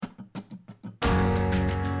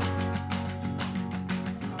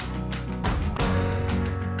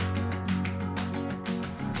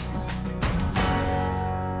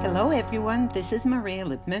Hello everyone, this is Maria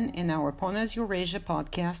Lipman in our Ponas Eurasia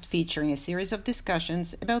podcast featuring a series of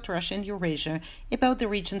discussions about Russia and Eurasia, about the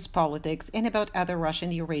region's politics, and about other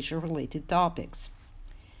Russian Eurasia related topics.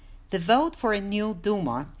 The vote for a new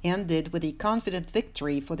Duma ended with a confident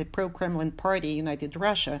victory for the pro-Kremlin party United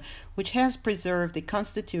Russia, which has preserved a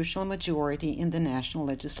constitutional majority in the national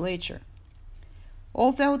legislature.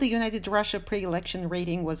 Although the United Russia pre-election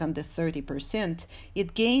rating was under 30%,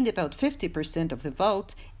 it gained about 50% of the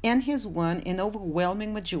vote and has won an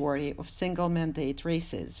overwhelming majority of single-mandate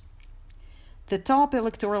races. The top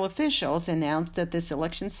electoral officials announced that this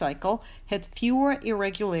election cycle had fewer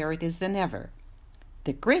irregularities than ever.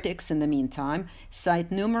 The critics, in the meantime, cite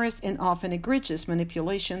numerous and often egregious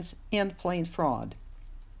manipulations and plain fraud.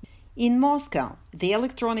 In Moscow, the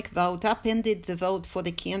electronic vote upended the vote for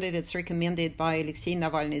the candidates recommended by Alexei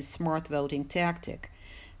Navalny's smart voting tactic.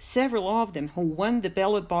 Several of them who won the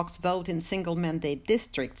ballot box vote in single-mandate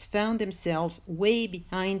districts found themselves way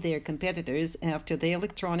behind their competitors after the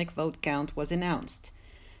electronic vote count was announced.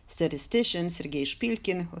 Statistician Sergei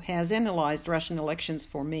Shpilkin, who has analyzed Russian elections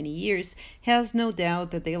for many years, has no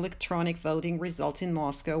doubt that the electronic voting results in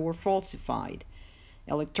Moscow were falsified.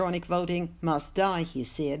 Electronic voting must die, he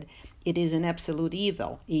said. It is an absolute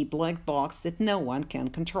evil, a black box that no one can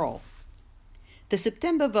control. The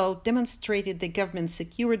September vote demonstrated the government's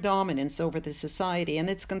secure dominance over the society and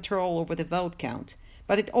its control over the vote count,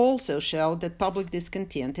 but it also showed that public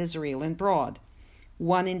discontent is real and broad.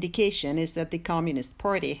 One indication is that the Communist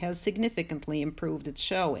Party has significantly improved its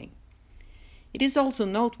showing. It is also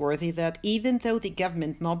noteworthy that even though the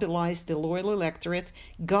government mobilized the loyal electorate,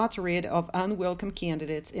 got rid of unwelcome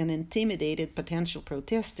candidates, and intimidated potential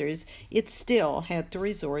protesters, it still had to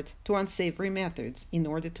resort to unsavory methods in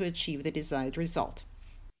order to achieve the desired result.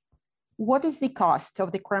 What is the cost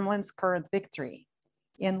of the Kremlin's current victory?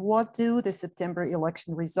 And what do the September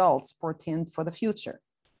election results portend for the future?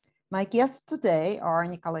 My guests today are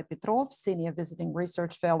Nikolai Petrov, Senior Visiting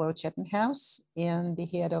Research Fellow at Chatham House and the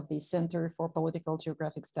head of the Center for Political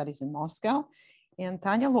Geographic Studies in Moscow, and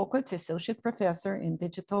Tanya Lokot, Associate Professor in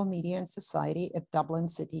Digital Media and Society at Dublin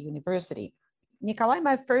City University. Nikolai,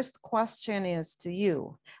 my first question is to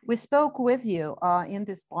you. We spoke with you in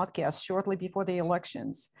this podcast shortly before the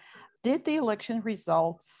elections. Did the election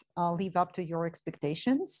results live up to your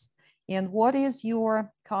expectations? And what is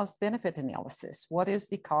your cost-benefit analysis? What is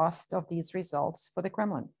the cost of these results for the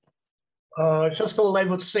Kremlin? First of all, I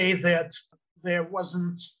would say that there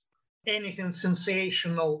wasn't anything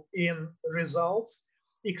sensational in results,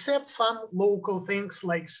 except some local things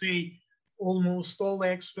like, say, almost all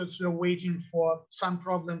experts were waiting for some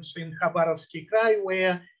problems in Khabarovsky Krai,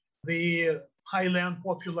 where the highly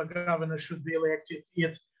unpopular governor should be elected.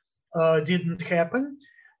 It didn't happen.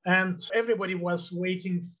 And everybody was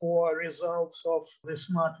waiting for results of the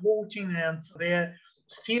smart voting, and there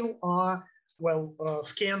still are,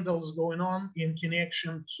 scandals going on in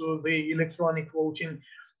connection to the electronic voting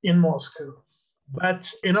in Moscow.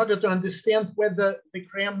 But in order to understand whether the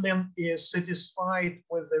Kremlin is satisfied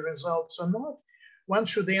with the results or not, one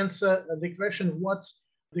should answer the question what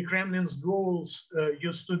the Kremlin's goals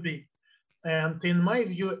used to be. And in my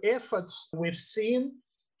view, efforts we've seen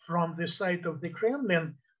from the side of the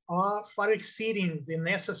Kremlin are far exceeding the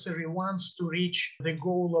necessary ones to reach the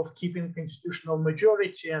goal of keeping constitutional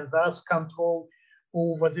majority and thus control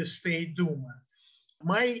over the State Duma.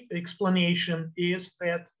 My explanation is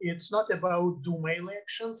that it's not about Duma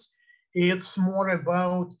elections, it's more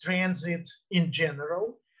about transit in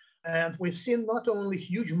general. And we've seen not only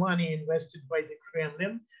huge money invested by the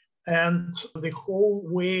Kremlin and the whole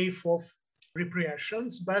wave of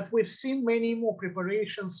repressions, but we've seen many more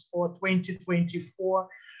preparations for 2024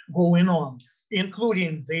 going on,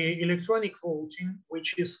 including the electronic voting,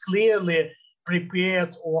 which is clearly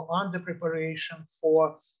prepared or under preparation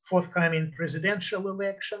for forthcoming presidential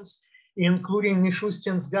elections, including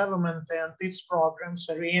Mishustin's government and its programs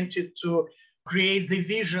oriented to create the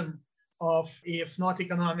vision of, if not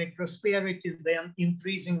economic prosperity, then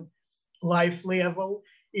increasing life level,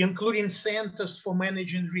 including centers for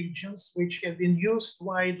managing regions, which have been used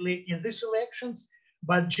widely in these elections,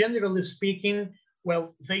 but generally speaking,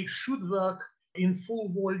 they should work in full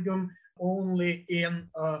volume only in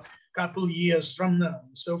a couple years from now.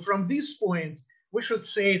 So from this point, we should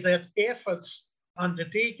say that efforts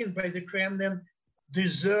undertaken by the Kremlin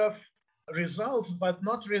deserve results, but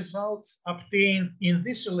not results obtained in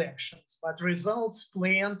these elections, but results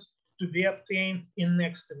planned to be obtained in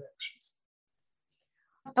next elections.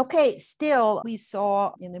 Okay, still, we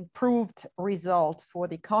saw an improved result for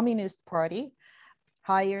the Communist Party.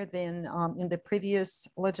 higher than in the previous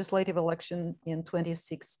legislative election in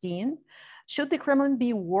 2016. Should the Kremlin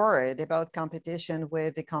be worried about competition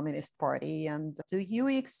with the Communist Party? And do you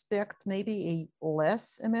expect maybe a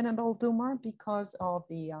less amenable Duma because of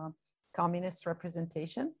the communist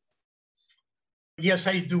representation? Yes,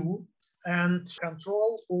 I do. And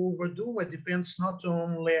control over Duma depends not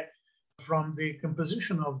only from the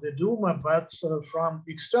composition of the Duma, but from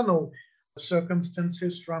external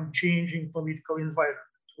circumstances, from changing political environment.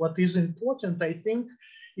 What is important, I think,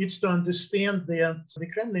 is to understand that the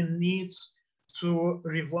Kremlin needs to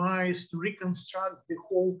revise, to reconstruct the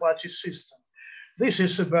whole party system. This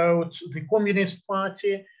is about the Communist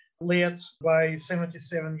Party, led by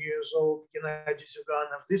 77 years old Gennady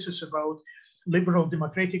Zyuganov. This is about Liberal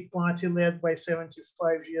Democratic Party, led by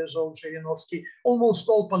 75 years old Zhirinovsky. Almost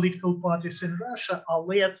all political parties in Russia are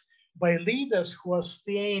led by leaders who are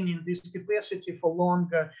staying in this capacity for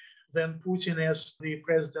longer than Putin as the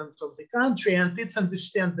president of the country. And it's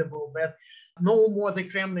understandable that no more the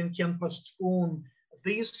Kremlin can postpone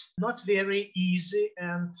this not very easy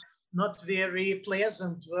and not very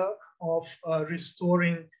pleasant work of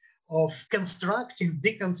restoring, of constructing,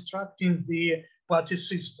 deconstructing the party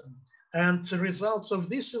system. And the results of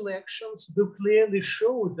these elections do clearly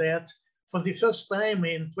show that for the first time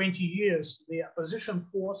in 20 years, the opposition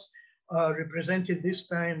force, represented this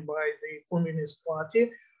time by the Communist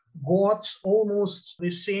Party, got almost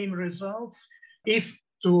the same results, if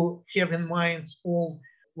to have in mind all,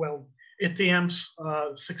 attempts,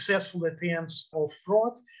 successful attempts of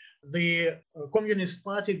fraud. The Communist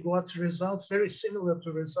Party got results very similar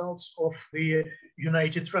to results of the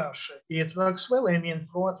United Russia. It works well. I mean,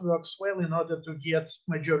 fraud works well in order to get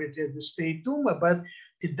majority of the State Duma, but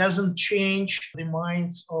it doesn't change the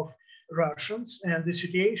minds of Russians, and the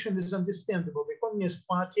situation is understandable. The Communist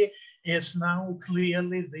Party is now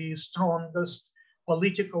clearly the strongest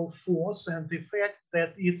political force, and the fact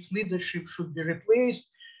that its leadership should be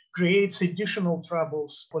replaced creates additional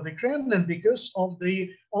troubles for the Kremlin because of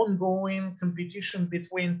the ongoing competition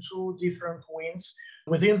between two different wings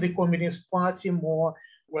within the Communist Party, more,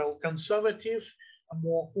 conservative,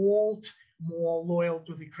 more old, more loyal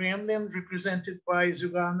to the Kremlin, represented by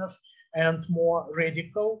Zyuganov, and more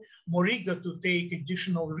radical, more eager to take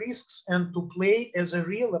additional risks and to play as a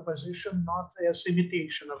real opposition, not as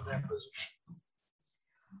imitation of the opposition.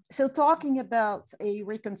 So talking about a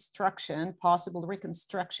reconstruction, possible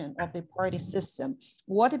reconstruction of the party system,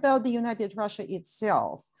 what about the United Russia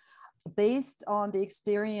itself? Based on the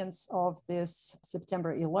experience of this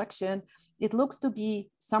September election, it looks to be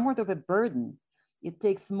somewhat of a burden. It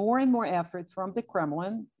takes more and more effort from the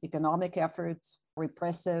Kremlin, economic efforts,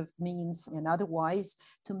 repressive means, and otherwise,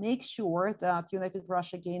 to make sure that United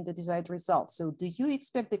Russia gained the desired results. So do you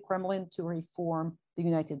expect the Kremlin to reform the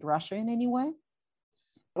United Russia in any way?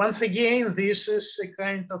 Once again, this is a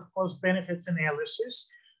kind of cost-benefit analysis,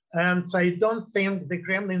 and I don't think the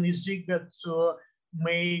Kremlin is eager to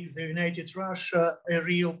make the United Russia a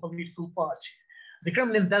real political party. The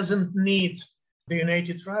Kremlin doesn't need the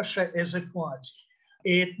United Russia as a party.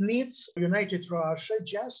 It needs United Russia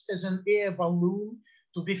just as an air balloon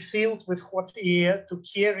to be filled with hot air to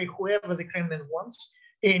carry whoever the Kremlin wants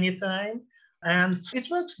anytime. And it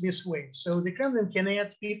works this way. So the Kremlin can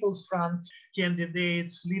add People's Front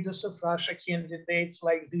candidates, leaders of Russia candidates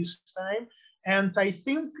like this time. And I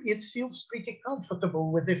think it feels pretty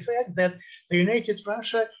comfortable with the fact that the United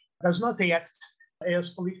Russia does not act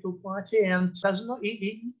as political party and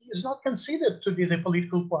is not considered to be the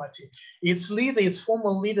political party. Its leader, its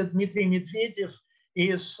former leader, Dmitry Medvedev,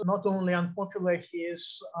 is not only unpopular, he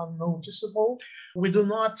is unnoticeable. We do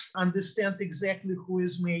not understand exactly who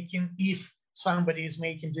is making, if somebody is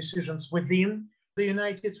making decisions within the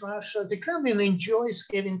United Russia. The Kremlin enjoys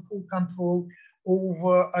having full control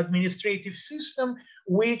over administrative system,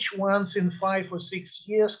 which once in 5 or 6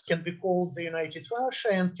 years can be called the United Russia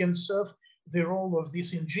and can serve the role of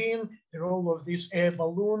this engine, the role of this air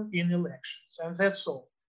balloon in elections. And that's all.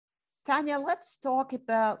 Tanya, let's talk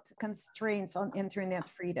about constraints on internet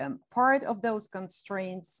freedom. Part of those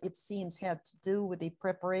constraints, it seems, had to do with the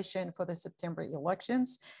preparation for the September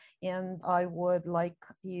elections. And I would like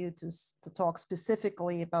you to talk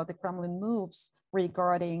specifically about the Kremlin moves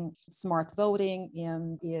regarding smart voting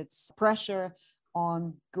and its pressure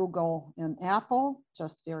on Google and Apple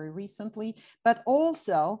just very recently, but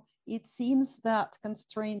also it seems that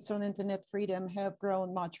constraints on internet freedom have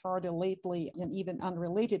grown much harder lately and even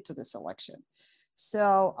unrelated to this election.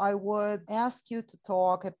 So I would ask you to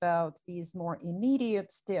talk about these more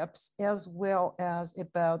immediate steps as well as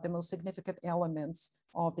about the most significant elements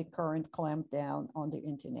of the current clampdown on the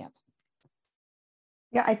internet.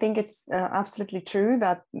 Yeah, I think it's absolutely true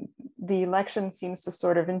that the election seems to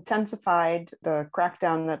sort of intensified the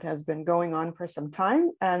crackdown that has been going on for some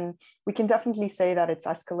time. And we can definitely say that it's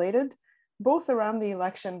escalated both around the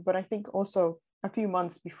election, but I think also a few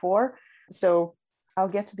months before. So I'll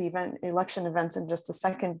get to the election events in just a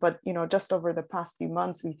second, but just over the past few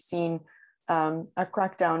months, we've seen a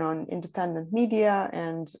crackdown on independent media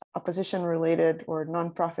and opposition-related or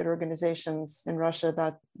nonprofit organizations in Russia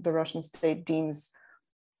that the Russian state deems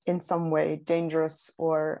in some way dangerous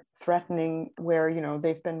or threatening, where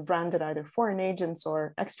they've been branded either foreign agents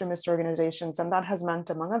or extremist organizations. And that has meant,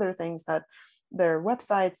 among other things, that their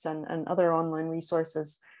websites and other online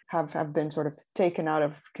resources have been sort of taken out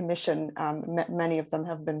of commission. Many of them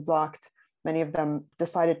have been blocked. Many of them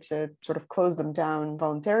decided to sort of close them down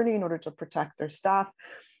voluntarily in order to protect their staff.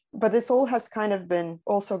 But this all has kind of been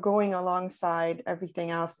also going alongside everything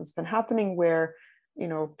else that's been happening, where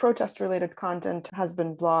protest related content has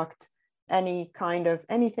been blocked.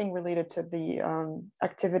 Anything related to the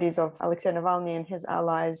activities of Alexei Navalny and his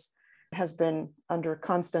allies has been under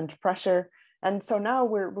constant pressure. And so now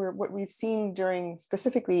what we've seen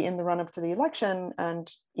specifically in the run up to the election, and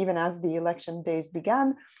even as the election days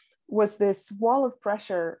began, was this wall of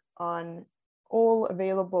pressure on all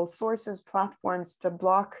available sources, platforms, to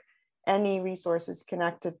block any resources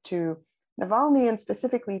connected to Navalny, and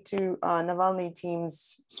specifically to Navalny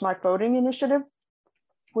team's smart voting initiative,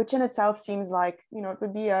 which in itself seems like it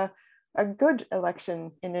would be a good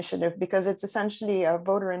election initiative, because it's essentially a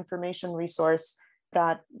voter information resource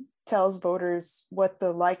that tells voters what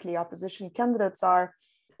the likely opposition candidates are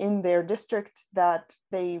in their district that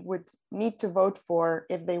they would need to vote for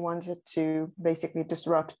if they wanted to basically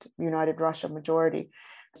disrupt United Russia majority.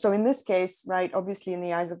 So in this case, right, obviously in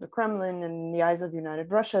the eyes of the Kremlin and in the eyes of United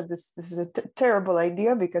Russia, this is a terrible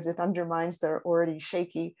idea, because it undermines their already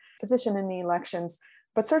shaky position in the elections.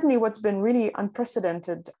 But certainly what's been really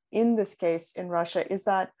unprecedented in this case in Russia is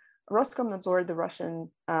that Roskomnadzor, the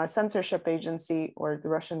Russian censorship agency, or the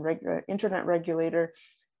Russian internet regulator,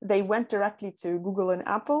 they went directly to Google and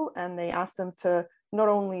Apple, and they asked them to not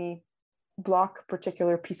only block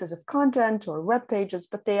particular pieces of content or web pages,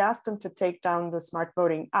 but they asked them to take down the smart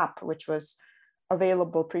voting app, which was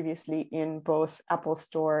available previously in both Apple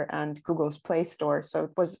Store and Google's Play Store. So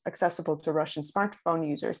it was accessible to Russian smartphone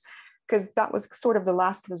users, because that was sort of the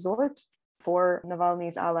last resort for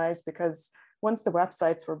Navalny's allies, because once the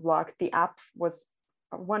websites were blocked, the app was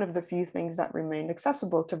one of the few things that remained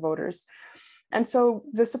accessible to voters. And so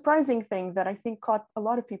the surprising thing that I think caught a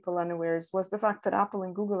lot of people unawares was the fact that Apple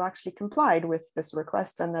and Google actually complied with this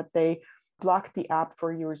request, and that they blocked the app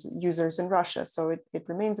for users in Russia. So it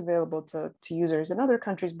remains available to users in other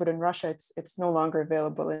countries, but in Russia, it's no longer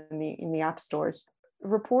available in the app stores.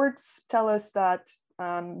 Reports tell us that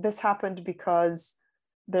this happened because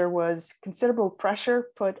there was considerable pressure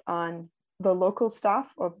put on the local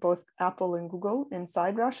staff of both Apple and Google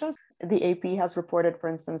inside Russia. The AP has reported, for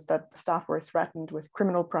instance, that staff were threatened with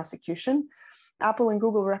criminal prosecution. Apple and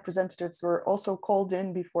Google representatives were also called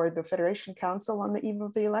in before the Federation Council on the eve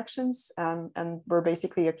of the elections, and were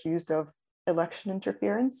basically accused of election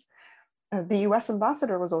interference. The US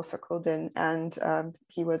ambassador was also called in, and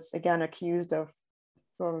he was again accused of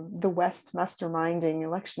the West masterminding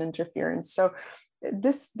election interference. So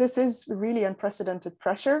this is really unprecedented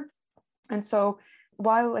pressure. And so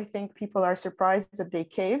while I think people are surprised that they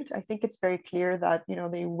caved, I think it's very clear that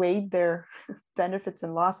they weighed their benefits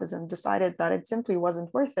and losses and decided that it simply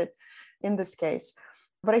wasn't worth it in this case.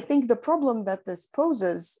 But I think the problem that this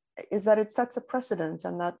poses is that it sets a precedent,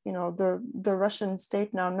 and that the Russian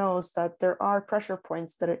state now knows that there are pressure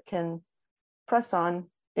points that it can press on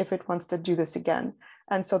if it wants to do this again.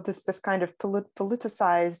 And so this kind of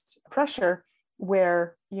politicized pressure,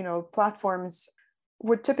 where platforms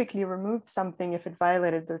would typically remove something if it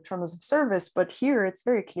violated their terms of service. But here it's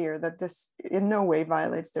very clear that this in no way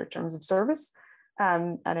violates their terms of service.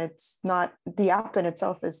 And it's not, the app in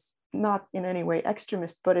itself is not in any way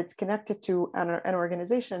extremist, but it's connected to an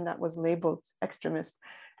organization that was labeled extremist.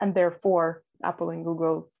 And therefore, Apple and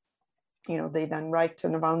Google, they then write to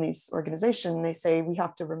Navalny's organization, they say, we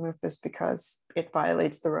have to remove this because it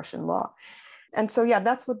violates the Russian law. And so, yeah,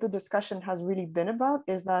 that's what the discussion has really been about,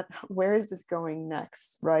 is that where is this going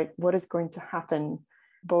next, right? What is going to happen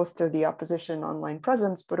both to the opposition online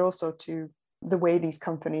presence, but also to the way these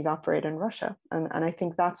companies operate in Russia? And I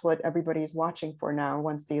think that's what everybody is watching for now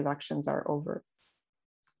once the elections are over.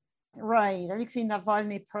 Right. Alexei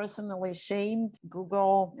Navalny personally shamed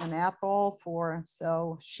Google and Apple for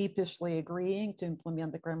so sheepishly agreeing to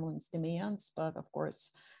implement the Kremlin's demands. But of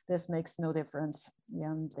course, this makes no difference.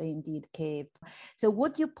 And they indeed caved. So,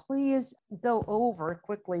 would you please go over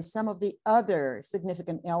quickly some of the other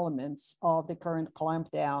significant elements of the current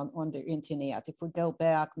clampdown on the internet? If we go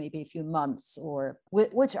back maybe a few months, or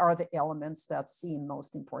which are the elements that seem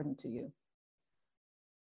most important to you?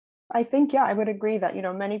 I think, yeah, I would agree that,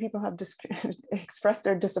 many people have expressed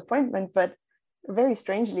their disappointment, but very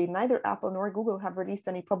strangely, neither Apple nor Google have released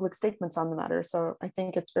any public statements on the matter. So I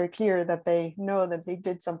think it's very clear that they know that they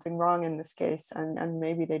did something wrong in this case, and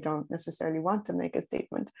maybe they don't necessarily want to make a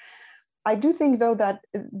statement. I do think, though, that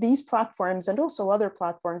these platforms and also other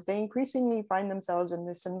platforms, they increasingly find themselves in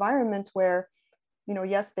this environment where,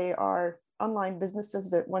 yes, they are online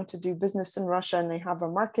businesses that want to do business in Russia and they have a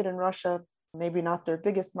market in Russia, maybe not their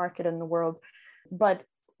biggest market in the world. But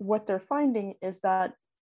what they're finding is that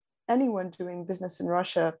anyone doing business in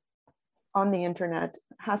Russia on the internet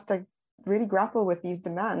has to really grapple with these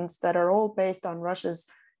demands that are all based on Russia's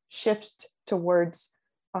shift towards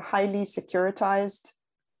a highly securitized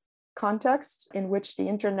context in which the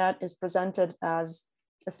internet is presented as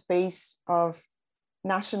a space of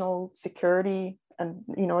national security and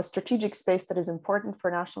a strategic space that is important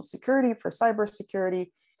for national security, for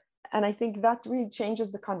cybersecurity. And I think that really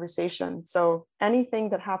changes the conversation. So anything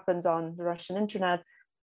that happens on the Russian internet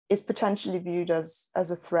is potentially viewed as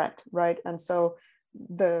a threat, right? And so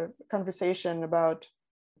the conversation about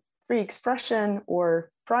free expression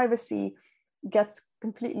or privacy gets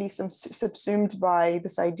completely subsumed by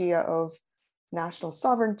this idea of national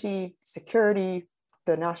sovereignty, security,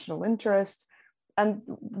 the national interest. And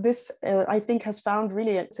this, I think, has found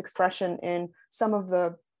really its expression in some of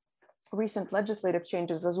the recent legislative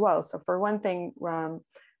changes as well. So for one thing,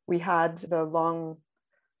 we had the long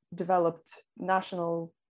developed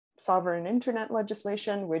national sovereign internet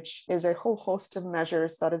legislation, which is a whole host of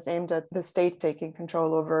measures that is aimed at the state taking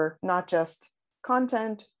control over not just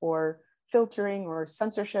content or filtering or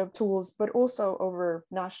censorship tools, but also over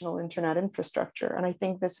national internet infrastructure. And I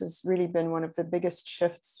think this has really been one of the biggest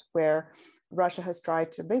shifts where Russia has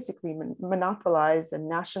tried to basically monopolize and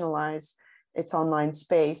nationalize its online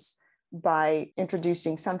space by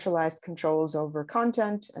introducing centralized controls over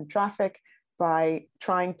content and traffic, by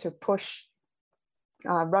trying to push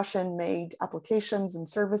Russian-made applications and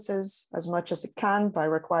services as much as it can, by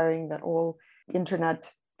requiring that all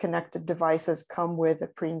internet-connected devices come with a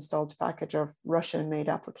pre-installed package of Russian-made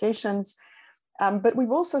applications. But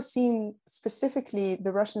we've also seen specifically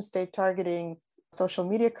the Russian state targeting social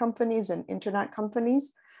media companies and internet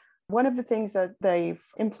companies. One of the things that they've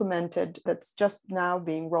implemented that's just now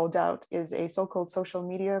being rolled out is a so-called social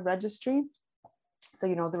media registry. So,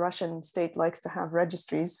 the Russian state likes to have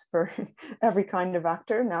registries for every kind of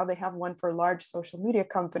actor. Now they have one for large social media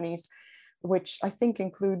companies, which I think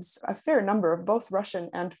includes a fair number of both Russian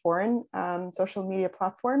and foreign social media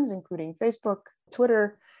platforms, including Facebook,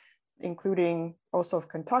 Twitter, including also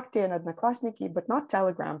Kontakte and Odnoklassniki, but not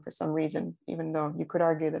Telegram for some reason, even though you could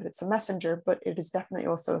argue that it's a messenger, but it is definitely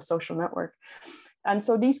also a social network. And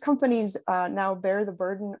so these companies now bear the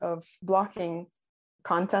burden of blocking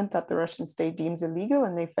content that the Russian state deems illegal,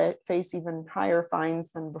 and they face even higher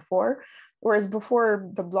fines than before. Whereas before,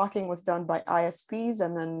 the blocking was done by ISPs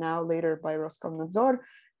and then now later by Roskomnadzor.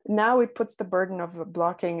 Now it puts the burden of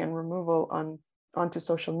blocking and removal onto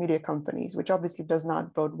social media companies, which obviously does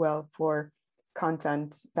not bode well for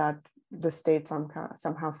content that the state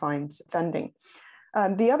somehow finds offending.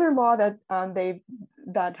 The other law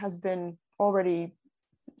that has been already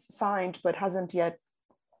signed but hasn't yet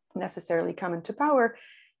necessarily come into power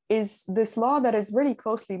is this law that is really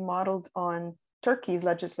closely modeled on Turkey's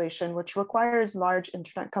legislation, which requires large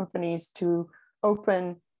internet companies to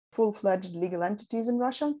open full-fledged legal entities in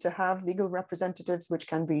Russia, to have legal representatives which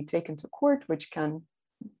can be taken to court, which can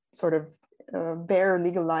sort of bear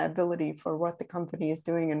legal liability for what the company is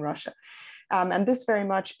doing in Russia. And this very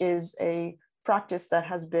much is a practice that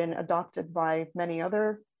has been adopted by many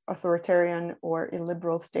other authoritarian or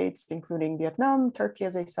illiberal states, including Vietnam, Turkey,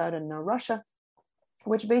 as I said, and now Russia,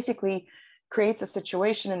 which basically creates a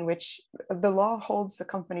situation in which the law holds the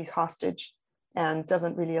companies hostage and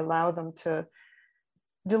doesn't really allow them to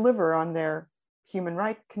deliver on their human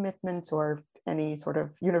rights commitments or any sort of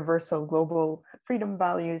universal global freedom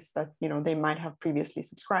values that they might have previously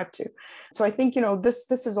subscribed to. So I think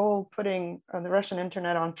this is all putting the Russian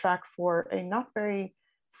internet on track for a not very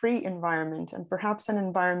free environment, and perhaps an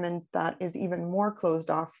environment that is even more closed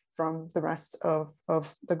off from the rest of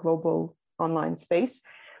the global online space.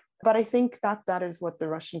 But I think that is what the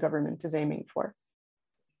Russian government is aiming for.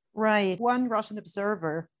 Right. One Russian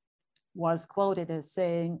observer was quoted as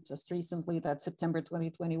saying just recently that September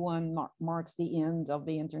 2021 marks the end of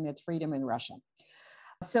the internet freedom in Russia.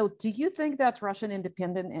 So, do you think that Russian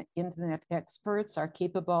independent internet experts are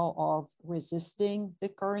capable of resisting the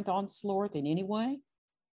current onslaught in any way?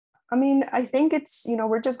 I mean, I think it's,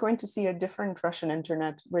 we're just going to see a different Russian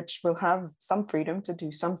internet, which will have some freedom to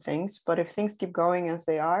do some things. But if things keep going as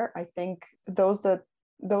they are, I think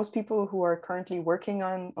those people who are currently working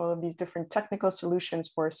on all of these different technical solutions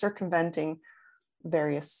for circumventing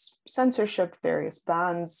various censorship, various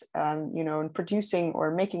bans, and producing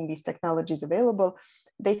or making these technologies available,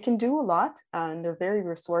 they can do a lot and they're very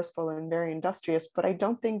resourceful and very industrious, but I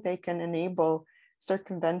don't think they can enable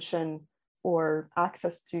circumvention or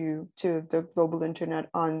access to the global internet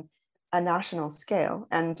on a national scale.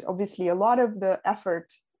 And obviously a lot of the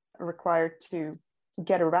effort required to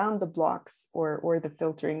get around the blocks or the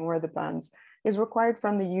filtering or the bans is required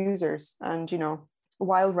from the users. And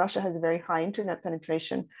while Russia has a very high internet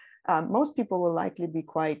penetration, most people will likely be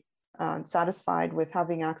quite satisfied with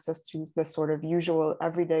having access to the sort of usual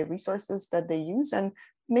everyday resources that they use. And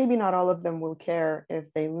maybe not all of them will care if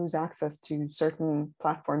they lose access to certain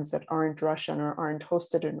platforms that aren't Russian or aren't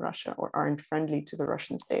hosted in Russia or aren't friendly to the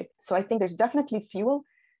Russian state. So I think there's definitely fuel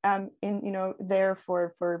there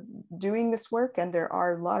for doing this work. And there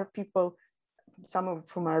are a lot of people, some of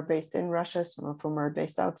whom are based in Russia, some of whom are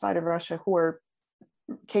based outside of Russia, who are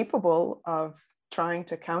capable of trying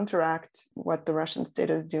to counteract what the Russian state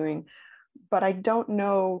is doing. But I don't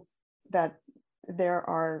know that there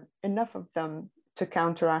are enough of them to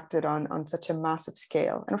counteract it on such a massive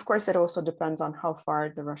scale. And of course, it also depends on how far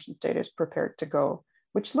the Russian state is prepared to go,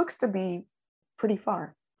 which looks to be pretty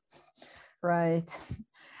far. Right.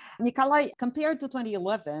 Nikolai, compared to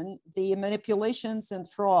 2011, the manipulations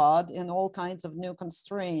and fraud and all kinds of new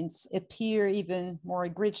constraints appear even more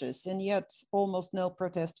egregious, and yet almost no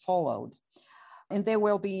protest followed. And there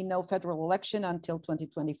will be no federal election until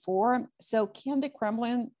 2024. So can the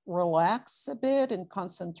Kremlin relax a bit and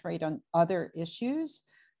concentrate on other issues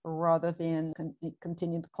rather than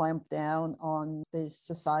continue to clamp down on the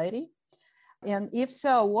society? And if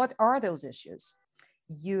so, what are those issues?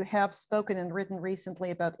 You have spoken and written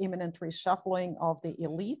recently about imminent reshuffling of the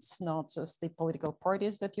elites, not just the political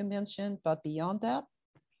parties that you mentioned, but beyond that.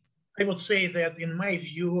 I would say that, in my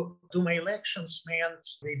view, Duma elections meant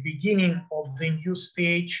the beginning of the new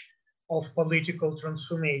stage of political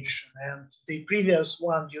transformation. And the previous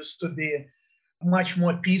one used to be much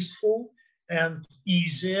more peaceful and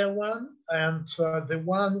easier one. And the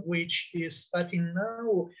one which is starting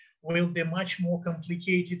now will be much more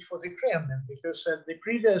complicated for the Kremlin, because at the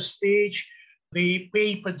previous stage, the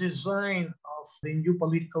paper design of the new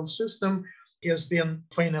political system has been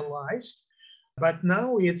finalized. But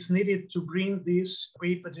now it's needed to bring this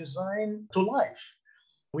paper design to life,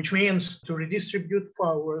 which means to redistribute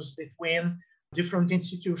powers between different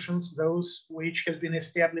institutions, those which have been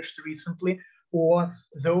established recently or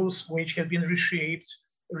those which have been reshaped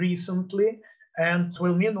recently, and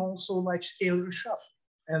will mean also large-scale reshuffle.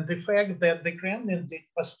 And the fact that the Kremlin did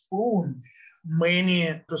postpone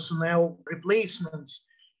many personnel replacements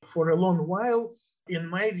for a long while, in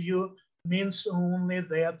my view, means only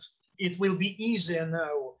that it will be easier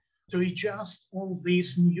now to adjust all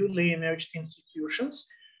these newly emerged institutions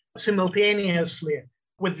simultaneously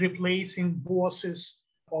with replacing bosses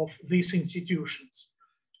of these institutions.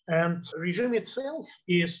 And the regime itself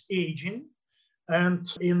is aging. And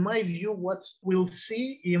in my view, what we'll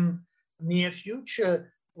see in near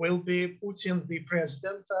future will be Putin the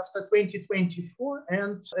president after 2024,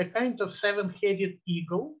 and a kind of seven-headed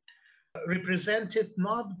eagle represented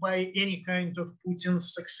not by any kind of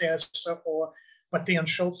Putin's successor or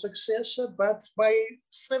potential successor, but by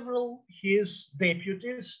several his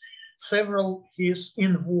deputies, several his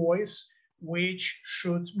envoys, which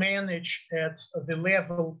should manage at the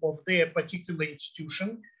level of their particular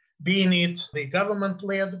institution, being it the government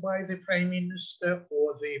led by the prime minister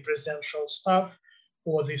or the presidential staff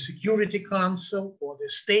or the Security Council or the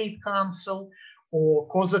State Council or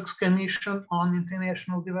Cossacks Commission on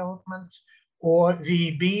International Development or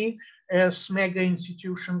VEB as mega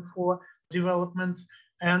institution for development.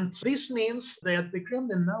 And this means that the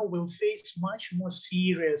Kremlin now will face much more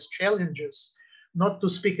serious challenges, not to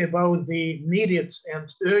speak about the needed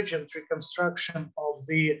and urgent reconstruction of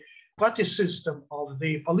the party system, of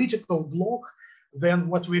the political bloc, than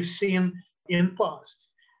what we've seen in past.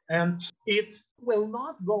 And it will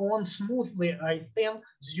not go on smoothly, I think,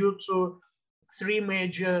 due to three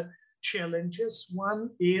major challenges. One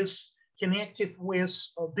is connected with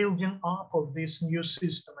building up of this new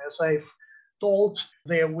system, as I've told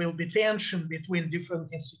there will be tension between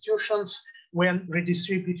different institutions when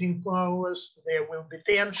redistributing powers. There will be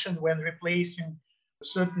tension when replacing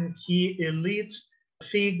certain key elite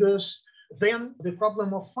figures. Then the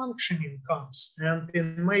problem of functioning comes. And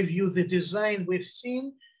in my view, the design we've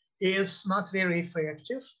seen is not very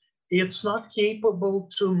effective. It's not capable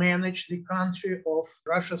to manage the country of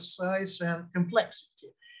Russia's size and complexity.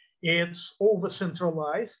 It's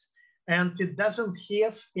over-centralized, and it doesn't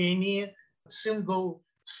have any single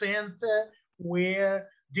center where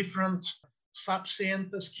different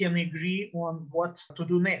sub-centers can agree on what to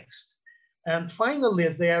do next. And finally,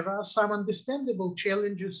 there are some understandable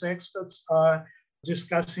challenges experts are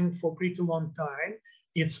discussing for pretty long time.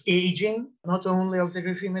 It's aging, not only of the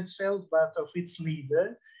regime itself, but of its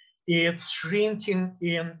leader. It's shrinking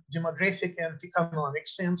in demographic and economic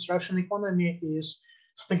sense. Russian economy is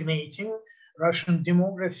stagnating. Russian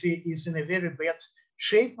demography is in a very bad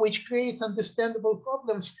shape, which creates understandable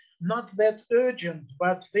problems, not that urgent,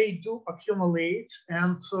 but they do accumulate.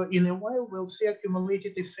 And so in a while, we'll see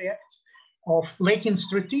accumulated effects of lacking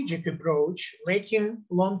strategic approach, lacking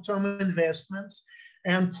long-term investments,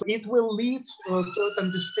 and it will lead to an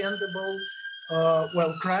understandable,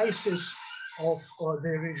 crisis of the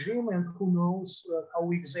regime, and who knows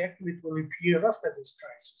how exactly it will appear after this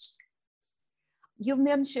crisis. You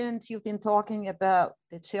mentioned you've been talking about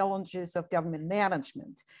the challenges of government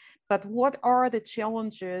management, but what are the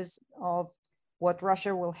challenges of what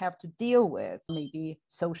Russia will have to deal with, maybe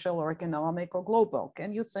social or economic or global?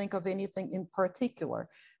 Can you think of anything in particular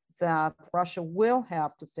that Russia will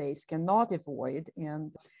have to face, cannot avoid,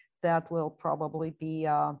 and that will probably be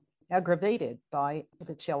aggravated by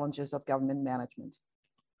the challenges of government management?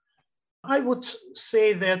 I would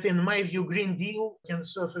say that, in my view, Green Deal can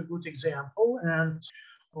serve a good example. And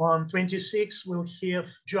on 26, we'll have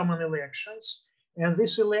German elections. And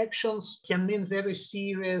these elections can mean very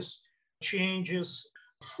serious changes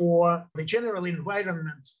for the general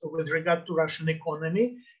environment with regard to Russian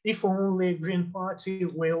economy, if only Green Party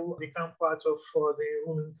will become part of the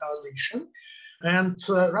ruling coalition. And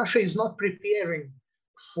Russia is not preparing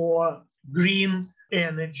for green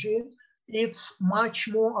energy. It's much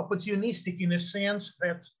more opportunistic in a sense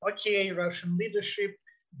that, okay, Russian leadership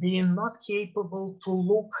being not capable to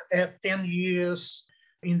look at 10 years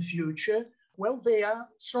in future, well, they are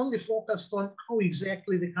strongly focused on how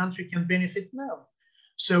exactly the country can benefit now.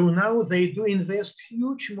 So now they do invest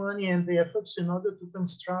huge money and efforts in order to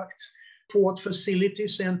construct port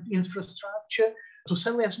facilities and infrastructure to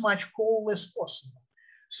sell as much coal as possible.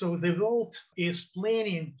 So the world is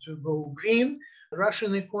planning to go green. The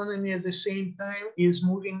Russian economy at the same time is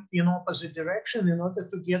moving in opposite direction in order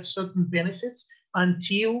to get certain benefits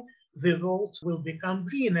until the world will become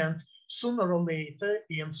green. And sooner or later,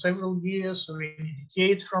 in several years or in a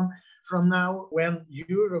decade from now, when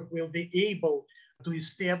Europe will be able to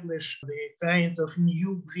establish the kind of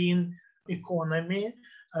new green economy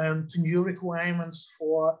and new requirements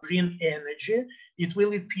for green energy, it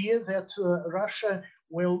will appear that Russia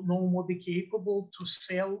will no more be capable to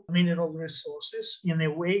sell mineral resources in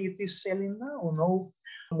a way it is selling now, no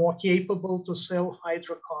more capable to sell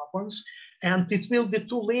hydrocarbons, and it will be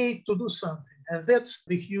too late to do something. And that's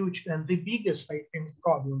the huge and the biggest, I think,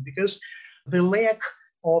 problem, because the lack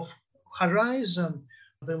of horizon,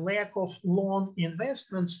 the lack of long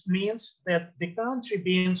investments means that the country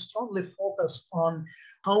being strongly focused on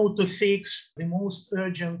how to fix the most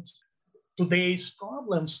urgent today's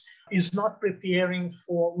problems is not preparing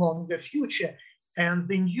for longer future. And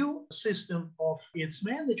the new system of its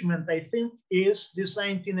management, I think, is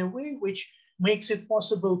designed in a way which makes it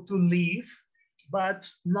possible to live, but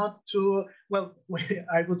not to, well,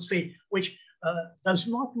 I would say, which does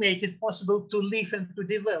not make it possible to live and to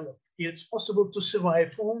develop. It's possible to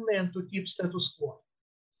survive only and to keep status quo.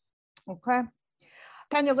 Okay.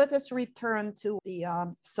 Tanya, let us return to the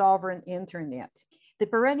sovereign internet. The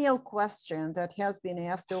perennial question that has been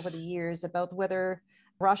asked over the years about whether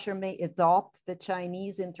Russia may adopt the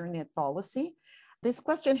Chinese internet policy, this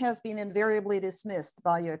question has been invariably dismissed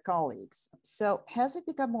by your colleagues. So has it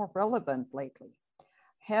become more relevant lately?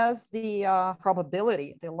 Has the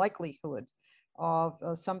probability, the likelihood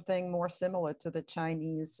of something more similar to the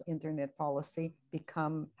Chinese internet policy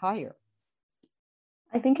become higher?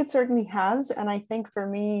 I think it certainly has. And I think for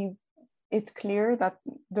me, it's clear that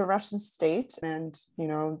the Russian state and,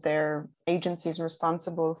 their agencies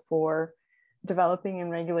responsible for developing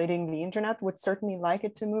and regulating the internet would certainly like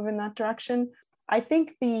it to move in that direction. I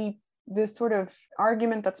think the sort of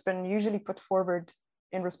argument that's been usually put forward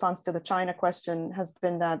in response to the China question has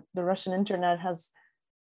been that the Russian internet has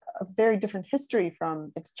a very different history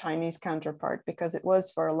from its Chinese counterpart, because it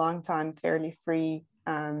was for a long time fairly free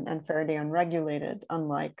and fairly unregulated,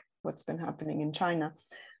 unlike what's been happening in China.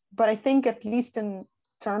 But I think, at least in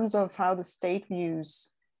terms of how the state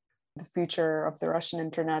views the future of the Russian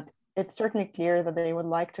internet, it's certainly clear that they would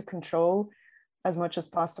like to control as much as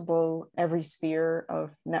possible every sphere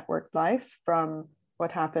of networked life, from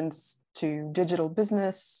what happens to digital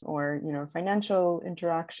business or financial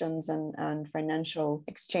interactions and financial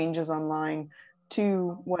exchanges online,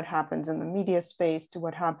 to what happens in the media space, to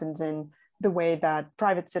what happens in the way that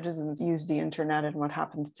private citizens use the internet and what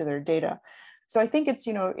happens to their data. So I think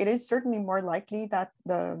it is certainly more likely that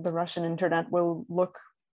the Russian internet will look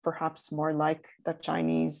perhaps more like the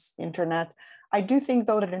Chinese internet. I do think,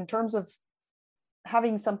 though, that in terms of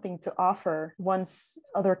having something to offer once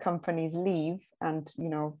other companies leave, and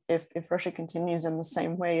if Russia continues in the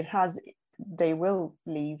same way it has, they will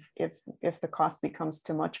leave if the cost becomes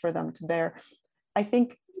too much for them to bear. I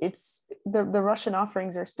think it's the Russian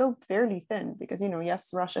offerings are still fairly thin, because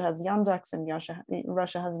yes, Russia has Yandex and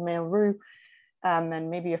Russia has Mail.ru, and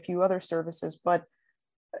maybe a few other services, but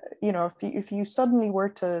if you suddenly were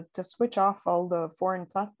to switch off all the foreign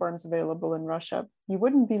platforms available in Russia, you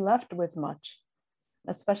wouldn't be left with much,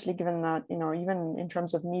 especially given that, even in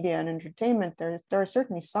terms of media and entertainment, there are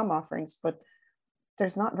certainly some offerings, but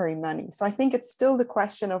there's not very many. So I think it's still the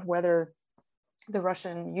question of whether the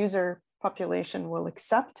Russian user population will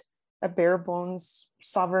accept a bare bones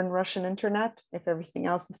sovereign Russian internet if everything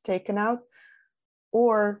else is taken out,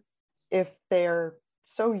 or if they're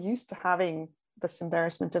so used to having this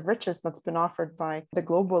embarrassment of riches that's been offered by the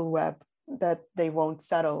global web that they won't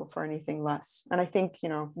settle for anything less. And I think,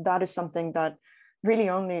 that is something that really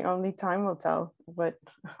only time will tell what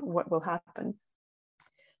will happen.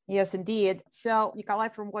 Yes, indeed. So, Nikolai,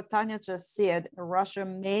 from what Tanya just said, Russia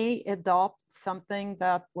may adopt something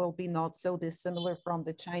that will be not so dissimilar from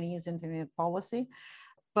the Chinese internet policy,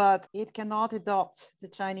 but it cannot adopt the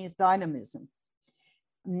Chinese dynamism.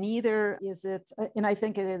 Neither is it, and I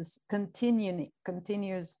think it is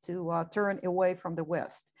continues to turn away from the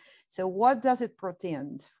West. So what does it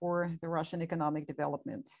portend for the Russian economic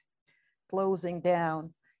development? Closing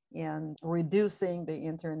down and reducing the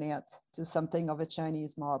internet to something of a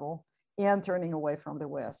Chinese model and turning away from the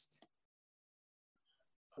West?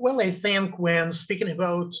 Well, I think when speaking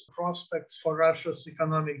about prospects for Russia's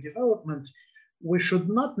economic development, we should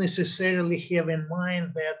not necessarily have in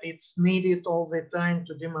mind that it's needed all the time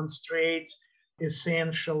to demonstrate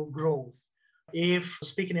essential growth. If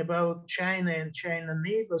speaking about China and China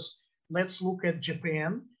neighbors, let's look at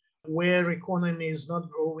Japan, where economy is not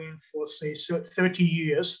growing for, say, 30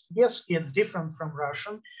 years. Yes, it's different from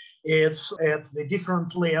Russia. It's at the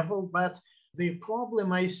different level, but the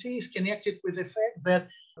problem I see is connected with the fact that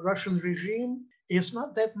Russian regime is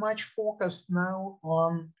not that much focused now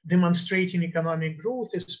on demonstrating economic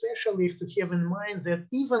growth, especially if to have in mind that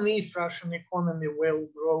even if Russian economy will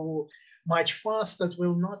grow much faster, it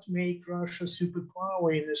will not make Russia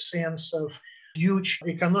superpower in the sense of huge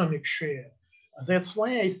economic share. That's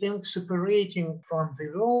why I think separating from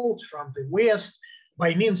the world, from the West,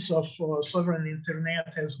 by means of sovereign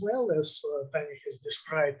internet as well as Tanya has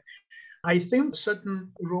described, I think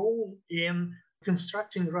certain role in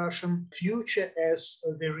constructing Russian future as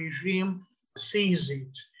the regime sees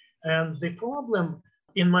it. And the problem,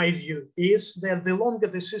 in my view, is that the longer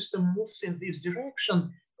the system moves in this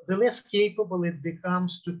direction, the less capable it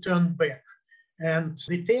becomes to turn back. And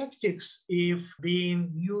the tactics, if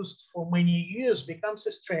being used for many years, becomes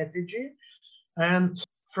a strategy. And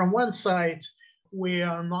from one side, we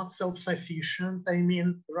are not self-sufficient. I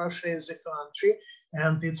mean, Russia is a country,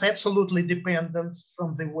 and it's absolutely dependent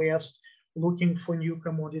from the West, looking for new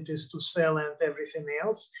commodities to sell and everything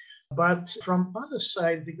else. But from other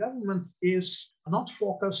side, the government is not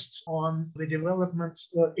focused on the development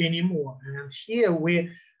anymore. And here we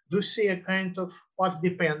do see a kind of path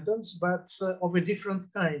dependence, but of a different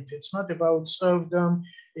kind. It's not about serfdom,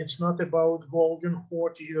 it's not about golden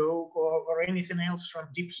horde yoke or anything else from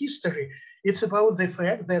deep history. It's about the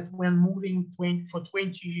fact that when moving for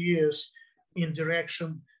 20 years in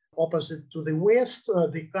direction opposite to the West,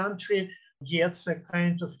 the country gets a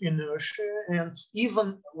kind of inertia, and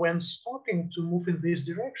even when stopping to move in this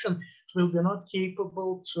direction, it will be not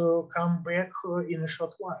capable to come back in a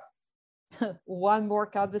short while. One more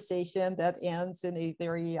conversation that ends in a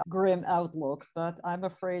very grim outlook, but I'm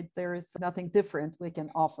afraid there is nothing different we can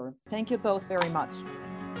offer. Thank you both very much.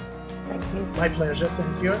 Thank you. My pleasure.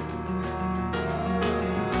 Thank you.